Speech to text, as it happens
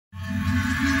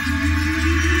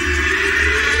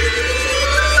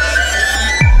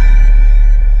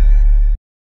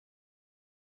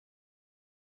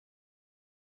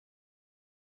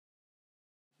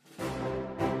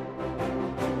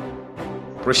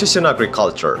Precision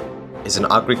agriculture is an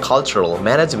agricultural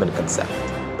management concept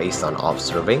based on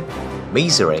observing,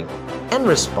 measuring, and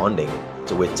responding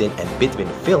to within and between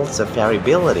fields of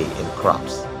variability in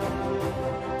crops.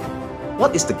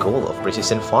 What is the goal of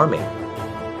precision farming?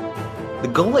 The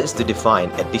goal is to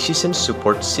define a decision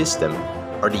support system,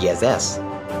 or DSS,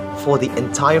 for the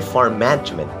entire farm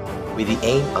management with the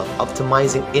aim of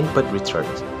optimizing input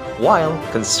returns while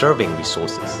conserving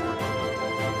resources.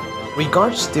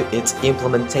 Regards to its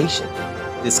implementation,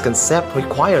 this concept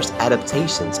requires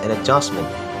adaptations and adjustment,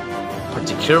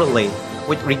 particularly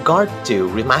with regard to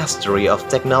remastery of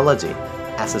technology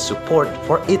as a support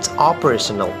for its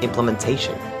operational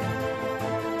implementation.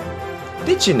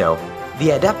 Did you know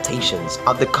the adaptations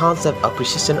of the concept of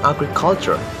precision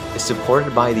agriculture is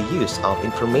supported by the use of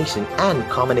information and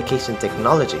communication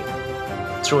technology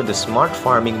through the smart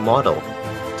farming model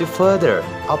to further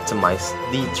optimize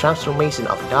the transformation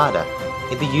of data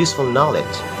into useful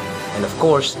knowledge and, of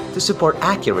course, to support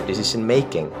accurate decision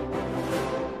making.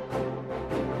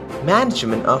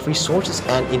 Management of resources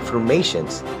and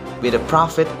informations with a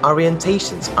profit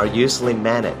orientations are usually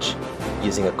managed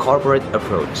using a corporate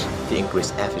approach to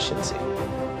increase efficiency.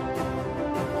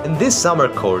 In this summer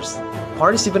course,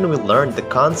 participants will learn the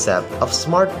concept of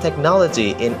smart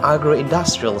technology in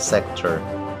agro-industrial sector,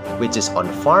 which is on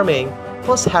farming,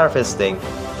 post-harvesting,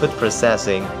 food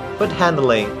processing, food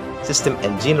handling, system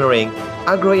engineering,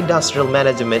 agro-industrial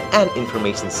management, and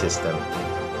information system.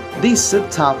 These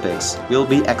subtopics will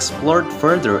be explored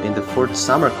further in the fourth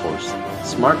summer course,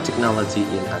 Smart Technology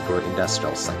in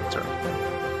Agro-Industrial Sector.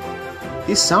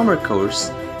 This summer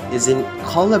course is in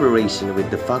collaboration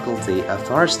with the Faculty of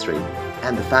Forestry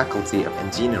and the Faculty of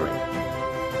Engineering.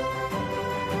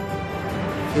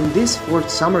 In this fourth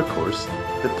summer course,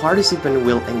 the participant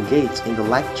will engage in the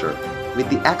lecture with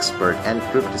the expert and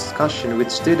group discussion with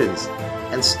students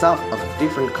and staff of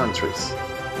different countries.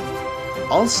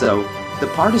 Also, the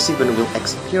participant will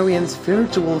experience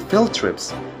virtual field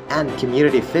trips and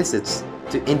community visits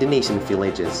to Indonesian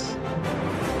villages.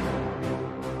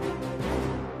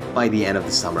 By the end of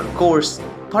the summer course,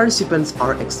 participants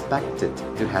are expected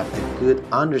to have a good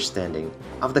understanding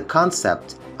of the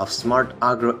concept of smart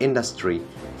agro-industry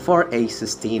for a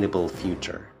sustainable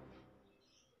future.